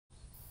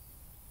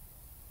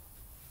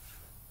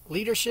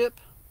Leadership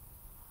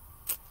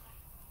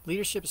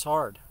is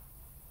hard.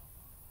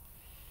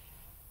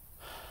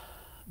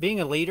 Being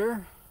a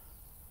leader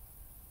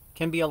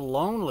can be a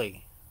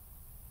lonely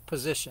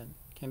position,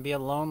 can be a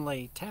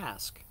lonely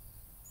task.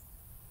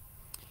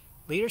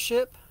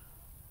 Leadership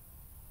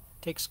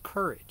takes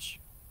courage.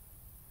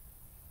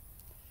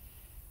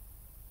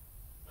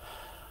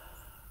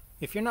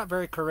 If you're not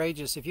very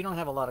courageous, if you don't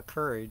have a lot of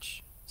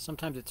courage,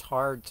 sometimes it's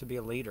hard to be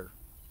a leader.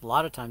 A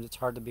lot of times it's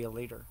hard to be a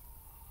leader.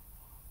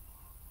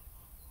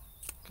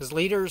 Because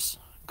leaders,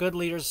 good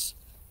leaders,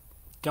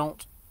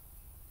 don't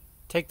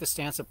take the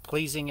stance of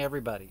pleasing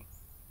everybody.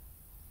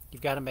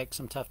 You've got to make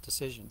some tough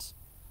decisions.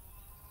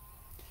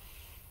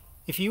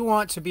 If you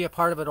want to be a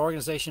part of an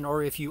organization,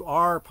 or if you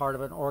are part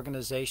of an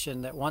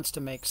organization that wants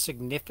to make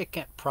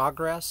significant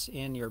progress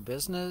in your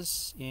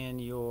business, in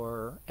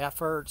your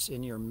efforts,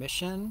 in your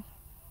mission,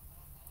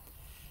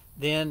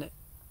 then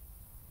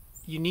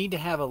you need to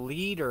have a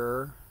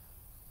leader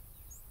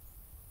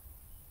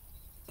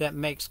that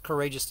makes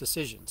courageous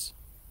decisions.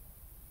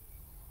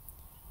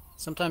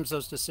 Sometimes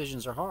those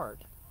decisions are hard.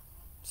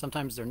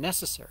 Sometimes they're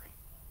necessary.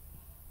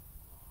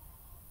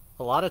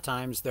 A lot of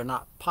times they're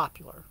not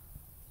popular.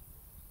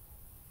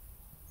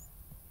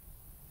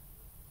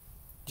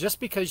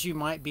 Just because you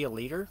might be a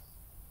leader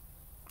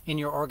in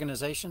your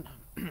organization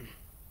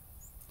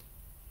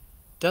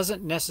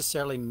doesn't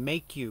necessarily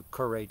make you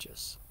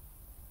courageous.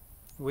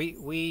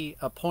 We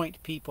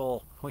appoint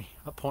people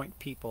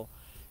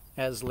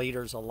as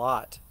leaders a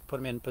lot, put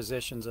them in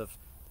positions of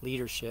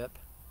leadership,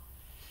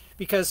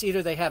 because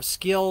either they have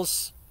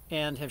skills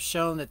and have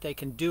shown that they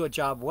can do a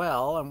job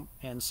well,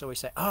 and so we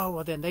say, oh,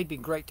 well, then they'd be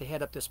great to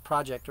head up this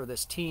project or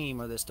this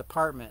team or this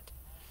department.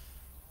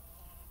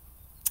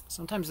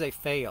 Sometimes they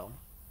fail,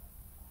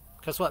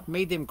 because what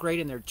made them great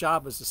in their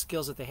job was the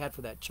skills that they had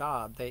for that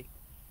job. They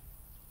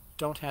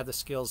don't have the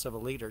skills of a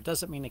leader.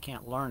 Doesn't mean they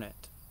can't learn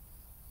it.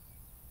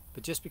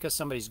 But just because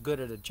somebody's good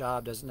at a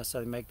job doesn't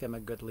necessarily make them a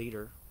good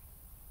leader.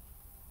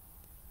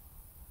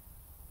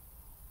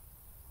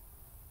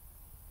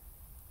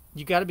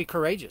 You got to be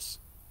courageous.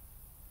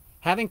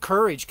 Having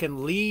courage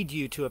can lead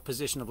you to a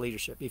position of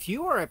leadership. If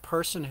you are a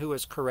person who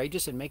is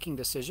courageous in making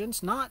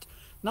decisions, not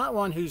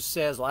one who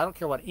says, well, I don't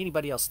care what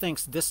anybody else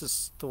thinks, this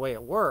is the way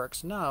it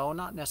works. No,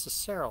 not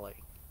necessarily.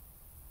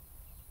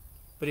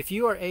 But if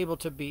you are able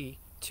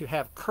to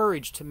have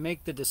courage to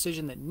make the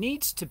decision that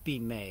needs to be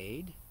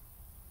made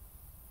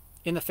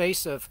in the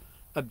face of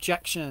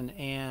objection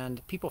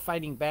and people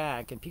fighting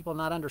back and people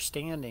not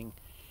understanding,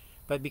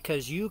 but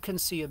because you can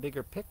see a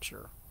bigger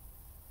picture,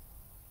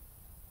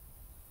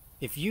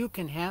 if you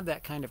can have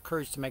that kind of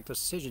courage to make those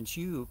decisions,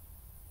 you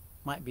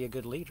might be a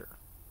good leader.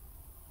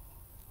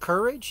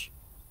 Courage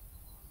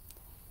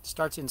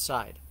starts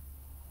inside.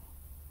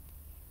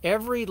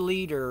 Every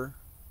leader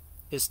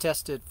is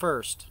tested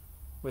first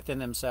within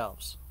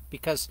themselves,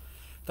 because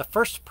the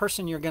first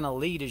person you're going to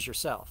lead is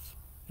yourself.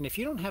 And if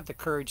you don't have the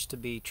courage to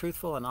be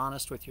truthful and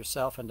honest with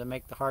yourself and to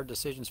make the hard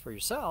decisions for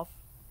yourself,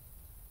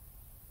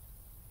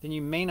 then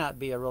you may not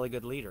be a really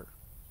good leader.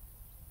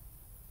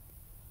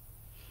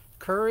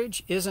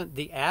 Courage isn't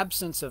the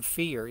absence of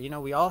fear. You know,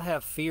 we all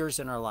have fears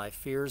in our life.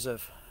 Fears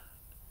of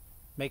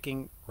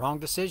making wrong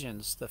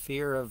decisions, the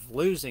fear of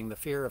losing, the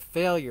fear of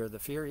failure, the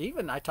fear,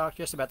 even I talked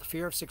just about the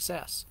fear of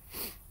success.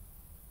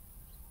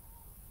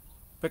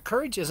 But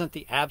courage isn't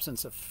the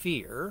absence of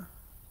fear.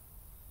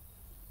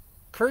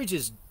 Courage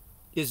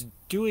is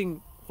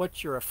doing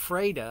what you're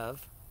afraid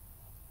of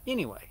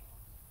anyway.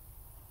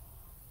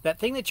 That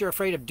thing that you're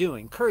afraid of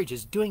doing, courage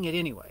is doing it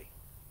anyway.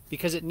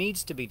 Because it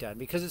needs to be done,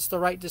 because it's the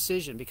right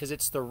decision, because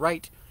it's the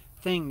right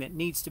thing that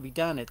needs to be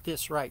done at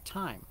this right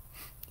time.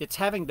 It's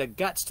having the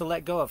guts to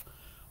let go of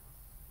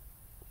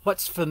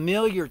what's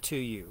familiar to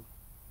you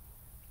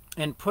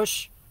and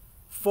push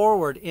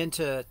forward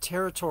into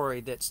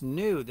territory that's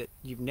new, that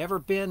you've never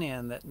been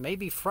in, that may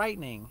be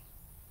frightening,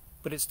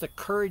 but it's the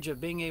courage of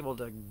being able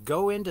to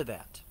go into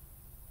that.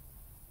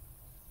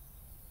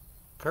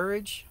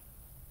 Courage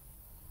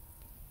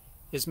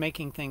is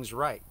making things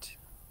right.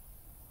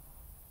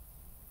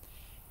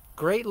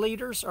 Great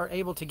leaders are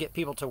able to get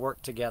people to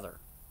work together.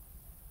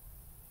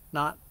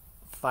 Not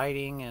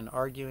fighting and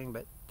arguing,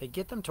 but they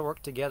get them to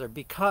work together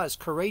because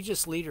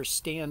courageous leaders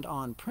stand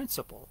on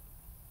principle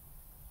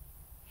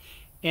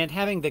and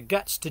having the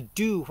guts to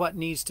do what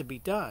needs to be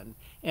done.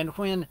 And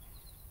when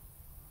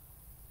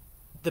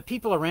the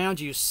people around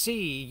you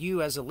see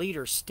you as a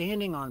leader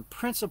standing on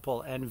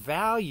principle and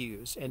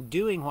values and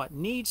doing what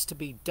needs to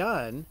be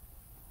done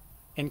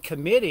and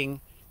committing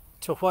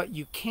to what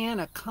you can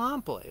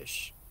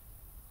accomplish,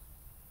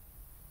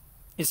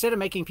 instead of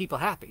making people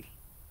happy.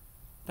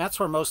 That's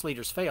where most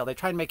leaders fail. They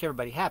try to make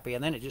everybody happy,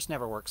 and then it just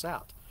never works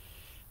out.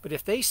 But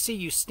if they see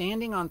you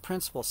standing on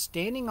principle,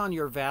 standing on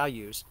your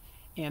values,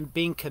 and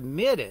being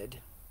committed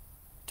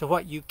to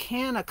what you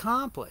can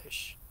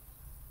accomplish,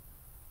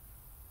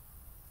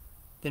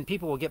 then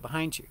people will get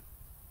behind you.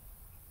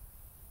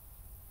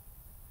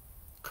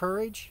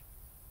 Courage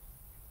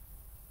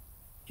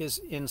is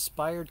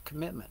inspired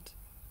commitment.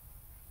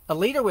 A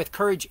leader with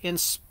courage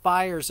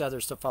inspires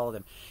others to follow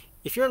them.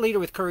 If you're a leader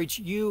with courage,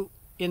 you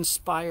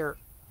inspire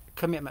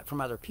commitment from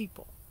other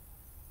people.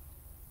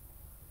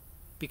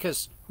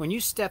 Because when you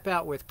step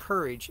out with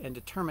courage and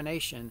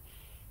determination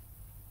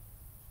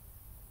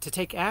to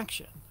take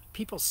action,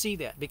 people see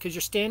that because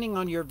you're standing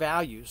on your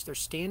values. They're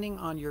standing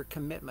on your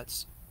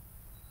commitments.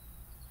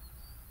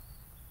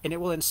 And it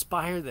will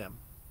inspire them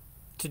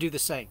to do the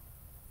same,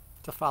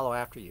 to follow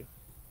after you.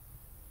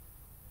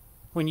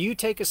 When you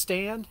take a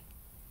stand,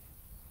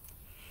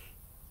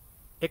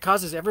 it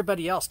causes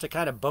everybody else to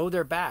kind of bow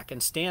their back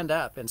and stand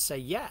up and say,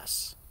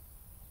 yes,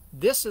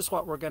 this is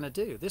what we're going to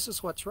do. This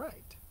is what's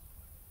right.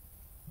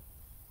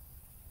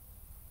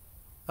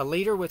 A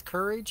leader with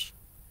courage,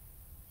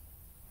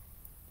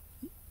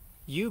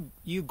 you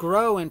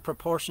grow in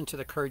proportion to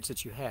the courage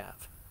that you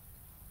have.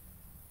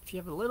 If you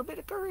have a little bit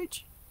of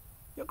courage,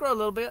 you'll grow a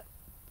little bit.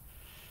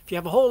 If you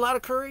have a whole lot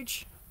of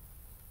courage,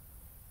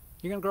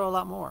 you're going to grow a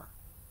lot more.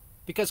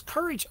 Because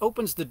courage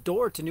opens the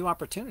door to new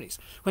opportunities.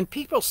 When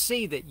people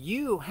see that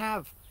you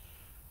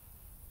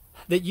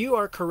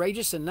are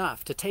courageous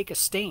enough to take a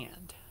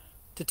stand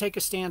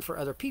for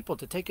other people,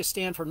 to take a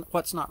stand for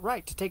what's not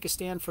right, to take a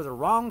stand for the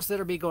wrongs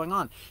that are going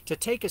on, to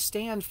take a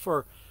stand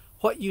for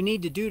what you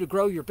need to do to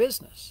grow your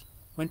business.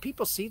 When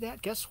people see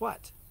that, guess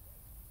what?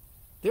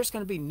 There's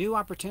going to be new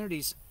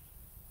opportunities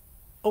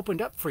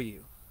opened up for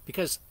you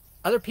because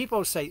other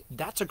people say,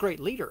 that's a great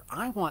leader.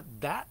 I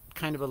want that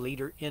kind of a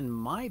leader in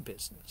my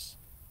business.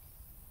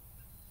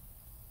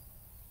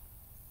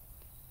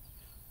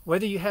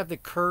 Whether you have the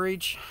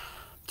courage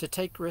to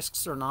take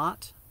risks or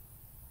not,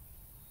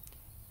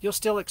 you'll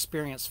still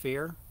experience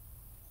fear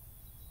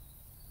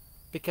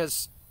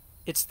because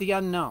it's the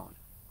unknown.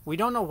 We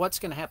don't know what's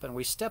going to happen.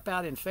 We step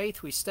out in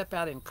faith, we step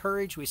out in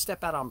courage, we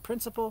step out on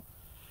principle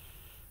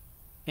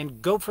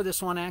and go for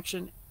this one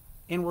action,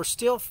 and we're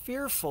still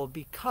fearful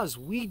because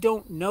we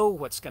don't know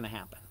what's going to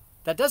happen.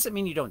 That doesn't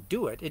mean you don't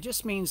do it. It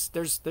just means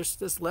there's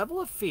this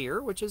level of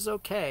fear, which is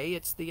okay.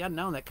 It's the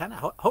unknown that kind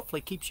of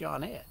hopefully keeps you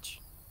on edge.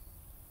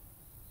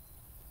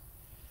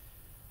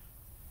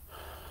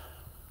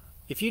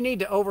 If you need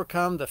to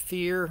overcome the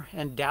fear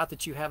and doubt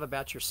that you have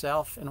about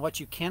yourself and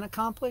what you can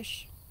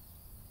accomplish,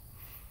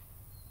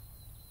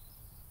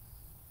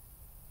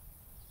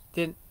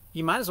 then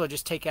you might as well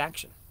just take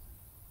action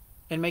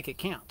and make it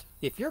count.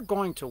 If you're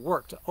going to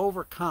work to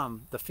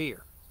overcome the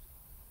fear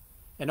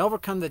and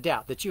overcome the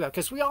doubt that you have,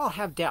 because we all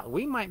have doubt.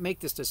 We might make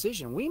this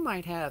decision. We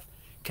might have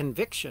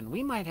conviction.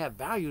 We might have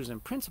values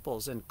and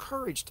principles and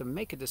courage to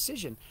make a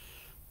decision,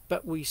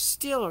 but we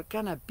still are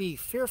going to be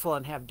fearful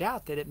and have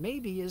doubt that it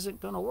maybe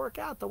isn't going to work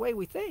out the way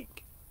we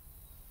think.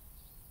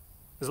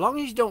 As long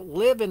as you don't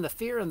live in the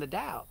fear and the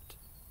doubt,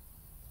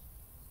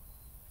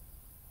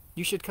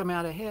 you should come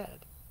out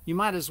ahead. You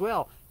might as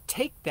well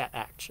take that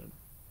action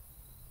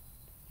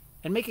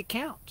and make it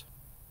count.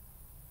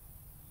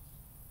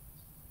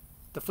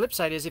 The flip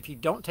side is if you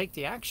don't take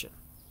the action,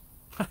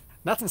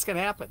 nothing's going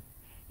to happen.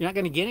 You're not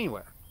going to get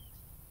anywhere.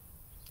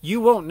 You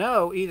won't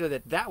know either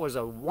that that was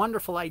a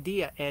wonderful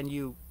idea and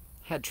you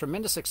had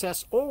tremendous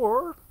success,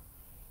 or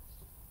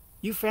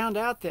you found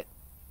out that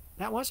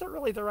that wasn't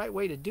really the right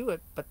way to do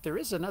it, but there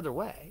is another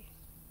way.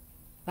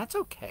 That's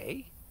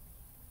okay.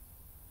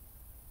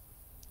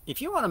 If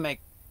you want to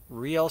make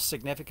real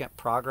significant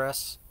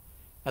progress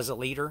as a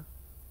leader,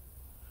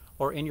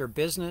 or in your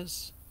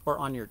business, or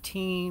on your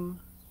team,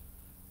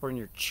 or in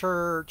your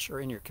church, or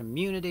in your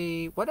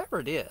community, whatever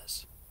it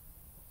is,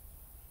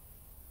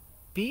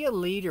 be a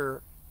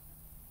leader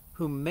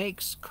who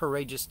makes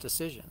courageous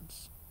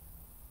decisions.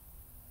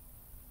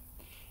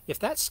 If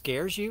that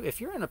scares you,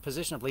 if you're in a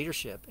position of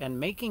leadership and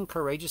making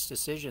courageous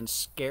decisions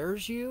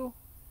scares you,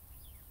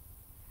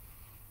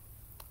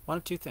 one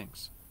of two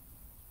things.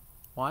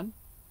 One,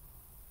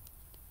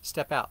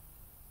 step out.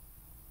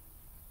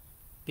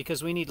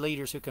 Because we need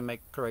leaders who can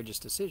make courageous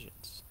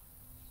decisions.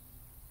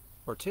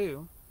 Or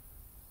two,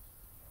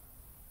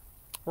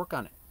 work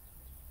on it.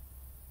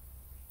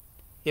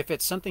 If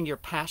it's something you're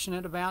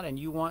passionate about and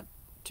you want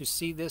to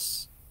see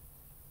this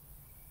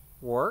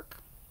work,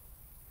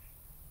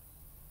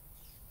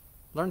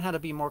 learn how to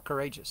be more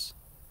courageous.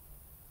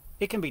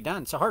 It can be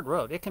done. It's a hard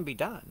road. It can be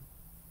done.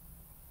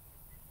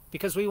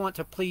 Because we want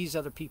to please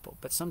other people.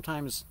 But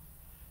sometimes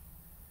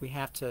we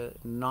have to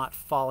not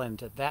fall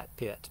into that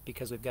pit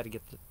because we've got to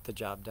get the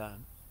job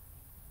done.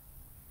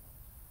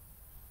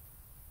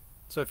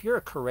 So if you're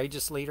a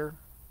courageous leader,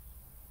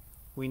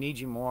 we need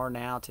you more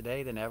now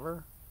today than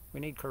ever. We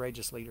need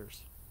courageous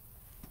leaders.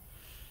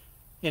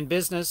 In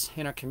business,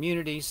 in our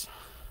communities,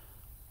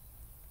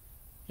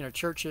 in our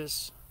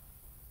churches,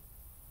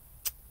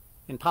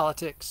 in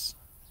politics,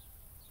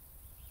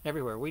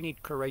 everywhere. We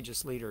need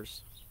courageous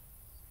leaders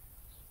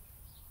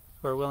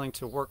who are willing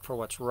to work for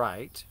what's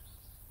right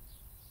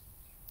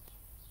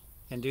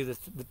and do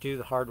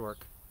the hard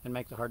work and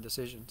make the hard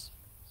decisions.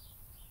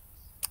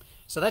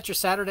 So that's your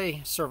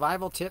Saturday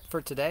survival tip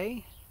for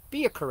today.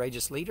 Be a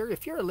courageous leader.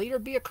 If you're a leader,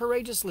 be a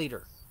courageous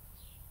leader.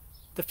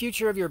 The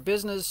future of your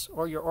business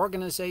or your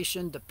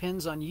organization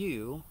depends on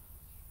you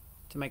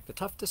to make the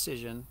tough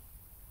decision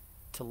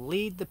to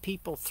lead the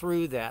people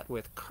through that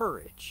with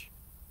courage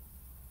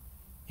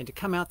and to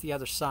come out the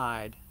other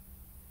side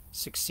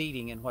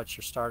succeeding in what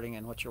you're starting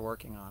and what you're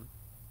working on.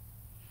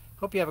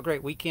 Hope you have a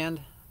great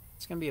weekend.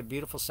 It's going to be a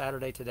beautiful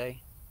Saturday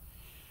today.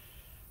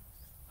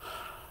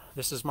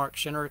 This is Mark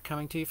Schinner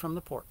coming to you from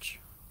the porch.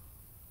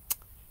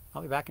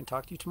 I'll be back and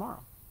talk to you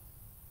tomorrow.